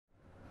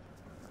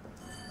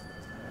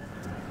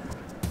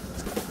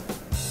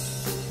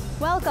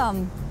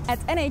Welcome at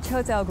NH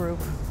Hotel Group.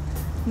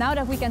 Now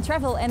that we can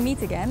travel and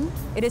meet again,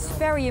 it is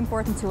very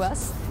important to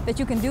us that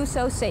you can do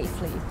so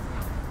safely.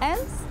 And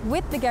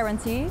with the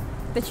guarantee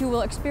that you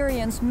will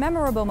experience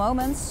memorable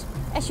moments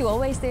as you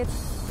always did.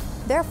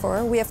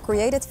 Therefore, we have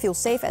created Feel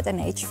Safe at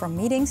NH for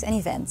meetings and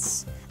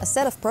events. A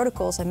set of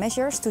protocols and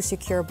measures to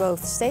secure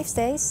both safe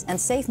stays and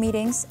safe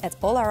meetings at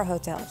all our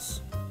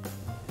hotels.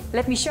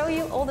 Let me show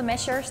you all the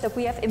measures that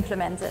we have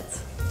implemented.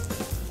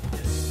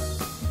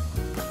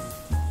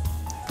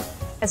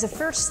 As a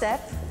first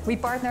step, we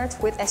partnered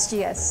with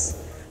SGS,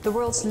 the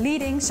world's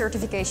leading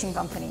certification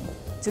company,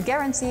 to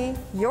guarantee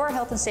your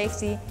health and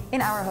safety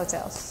in our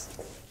hotels.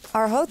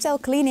 Our hotel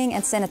cleaning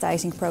and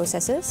sanitizing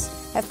processes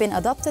have been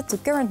adapted to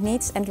current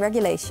needs and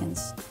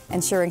regulations,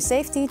 ensuring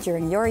safety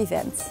during your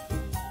event.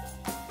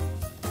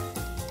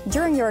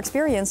 During your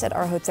experience at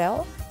our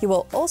hotel, you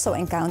will also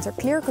encounter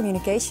clear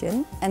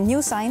communication and new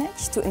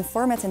signage to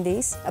inform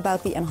attendees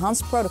about the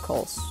enhanced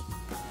protocols.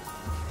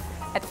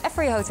 At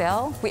every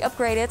hotel, we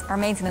upgraded our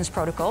maintenance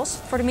protocols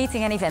for the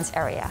meeting and events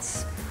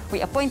areas. We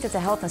appointed a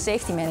health and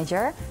safety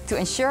manager to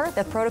ensure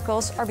that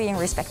protocols are being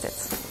respected.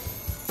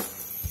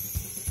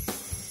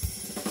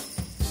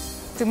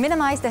 To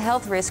minimize the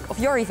health risk of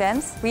your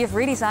event, we have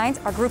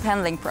redesigned our group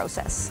handling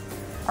process.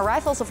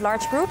 Arrivals of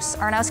large groups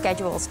are now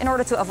scheduled in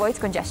order to avoid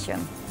congestion.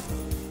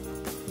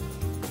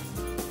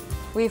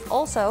 We've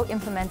also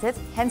implemented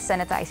hand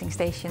sanitizing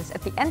stations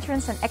at the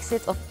entrance and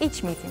exit of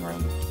each meeting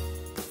room.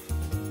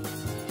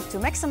 To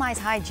maximize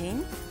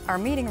hygiene, our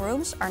meeting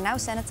rooms are now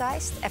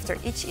sanitized after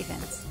each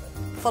event,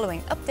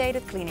 following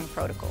updated cleaning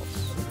protocols.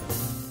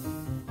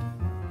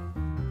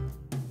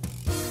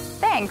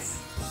 Thanks!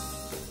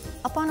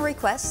 Upon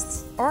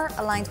request, or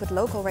aligned with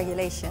local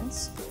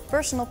regulations,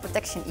 personal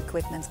protection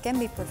equipment can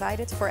be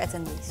provided for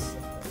attendees.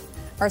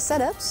 Our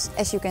setups,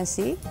 as you can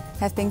see,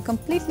 have been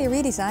completely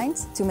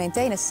redesigned to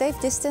maintain a safe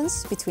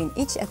distance between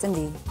each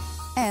attendee.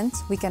 And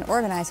we can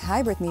organize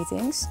hybrid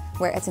meetings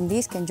where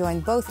attendees can join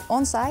both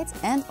on-site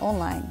and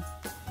online.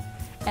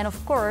 And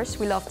of course,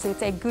 we love to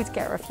take good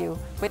care of you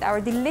with our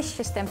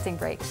delicious tempting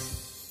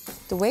breaks.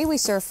 The way we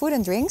serve food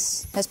and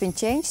drinks has been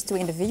changed to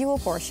individual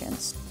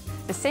portions.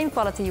 The same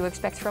quality you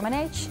expect from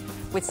NH,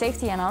 with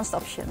safety-enhanced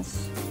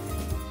options.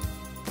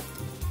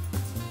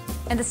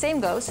 And the same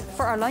goes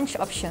for our lunch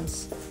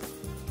options.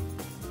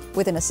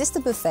 With an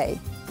assisted buffet.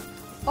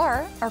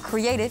 Or our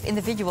creative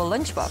individual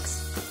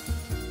lunchbox.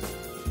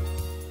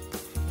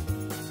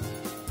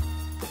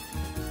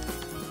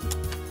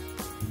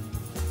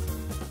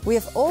 We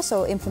have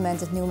also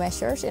implemented new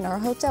measures in our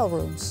hotel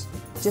rooms,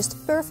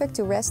 just perfect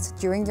to rest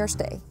during your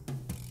stay.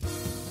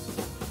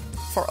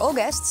 For all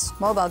guests,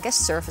 mobile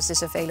guest service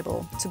is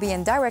available to be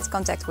in direct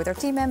contact with our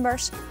team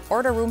members,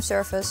 order room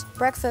service,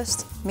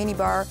 breakfast,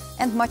 minibar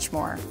and much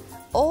more,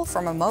 all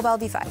from a mobile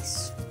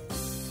device.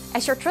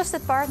 As your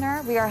trusted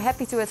partner, we are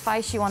happy to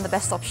advise you on the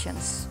best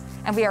options.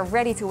 And we are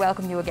ready to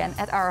welcome you again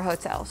at our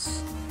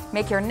hotels.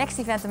 Make your next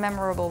event a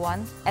memorable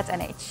one at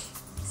NH.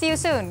 See you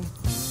soon!